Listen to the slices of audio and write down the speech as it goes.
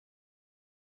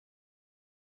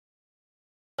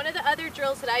One of the other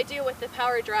drills that I do with the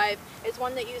power drive is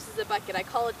one that uses a bucket. I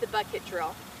call it the bucket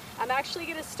drill. I'm actually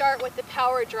going to start with the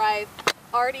power drive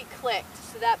already clicked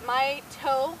so that my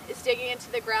toe is digging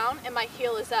into the ground and my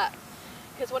heel is up.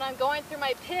 Because when I'm going through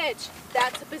my pitch,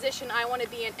 that's the position I want to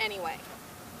be in anyway.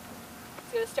 So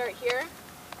I'm going to start here,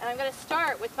 and I'm going to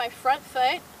start with my front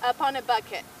foot up on a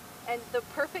bucket. And the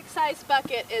perfect size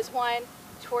bucket is one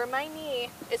to where my knee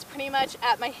is pretty much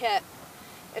at my hip.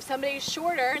 If somebody's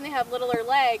shorter and they have littler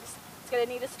legs, it's going to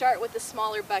need to start with the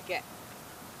smaller bucket.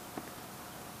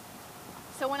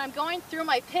 So when I'm going through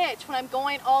my pitch, when I'm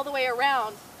going all the way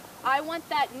around, I want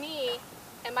that knee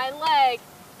and my leg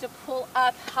to pull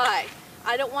up high.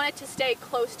 I don't want it to stay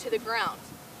close to the ground.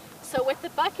 So with the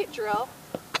bucket drill,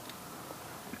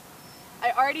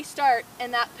 I already start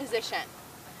in that position.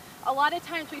 A lot of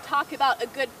times we talk about a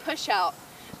good push out,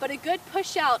 but a good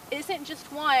push out isn't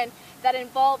just one that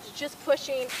involves just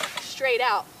pushing straight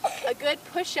out. A good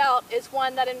push out is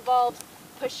one that involves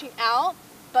pushing out,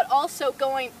 but also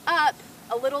going up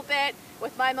a little bit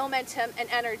with my momentum and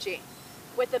energy.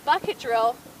 With the bucket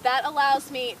drill, that allows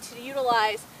me to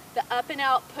utilize the up and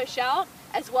out push out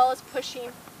as well as pushing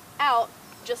out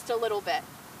just a little bit.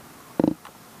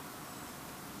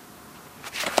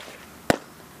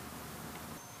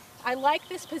 I like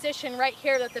this position right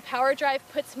here that the power drive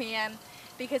puts me in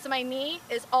because my knee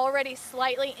is already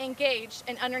slightly engaged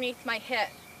and underneath my hip.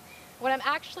 When I'm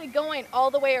actually going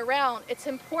all the way around, it's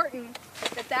important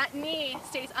that that knee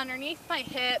stays underneath my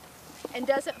hip and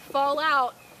doesn't fall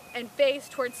out and face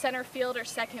towards center field or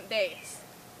second base.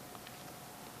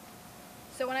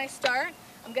 So when I start,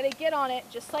 I'm going to get on it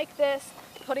just like this,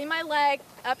 putting my leg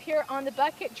up here on the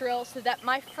bucket drill so that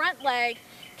my front leg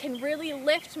can really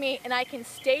lift me and I can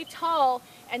stay tall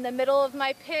in the middle of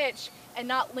my pitch and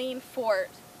not lean forward.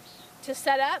 To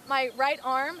set up, my right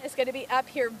arm is going to be up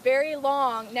here very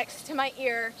long next to my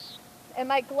ear, and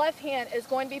my glove hand is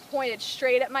going to be pointed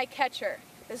straight at my catcher.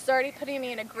 This is already putting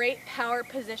me in a great power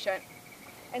position.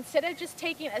 Instead of just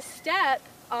taking a step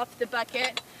off the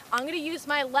bucket, I'm going to use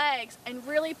my legs and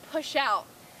really push out.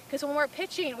 Because when we're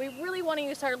pitching, we really want to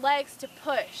use our legs to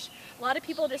push. A lot of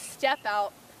people just step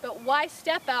out, but why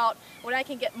step out when I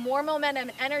can get more momentum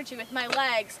and energy with my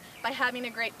legs by having a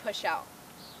great push out?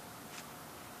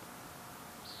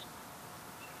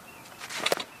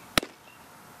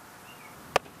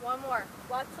 One more,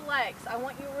 lots of legs. I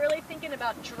want you really thinking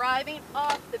about driving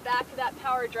off the back of that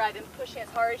power drive and pushing as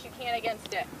hard as you can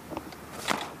against it.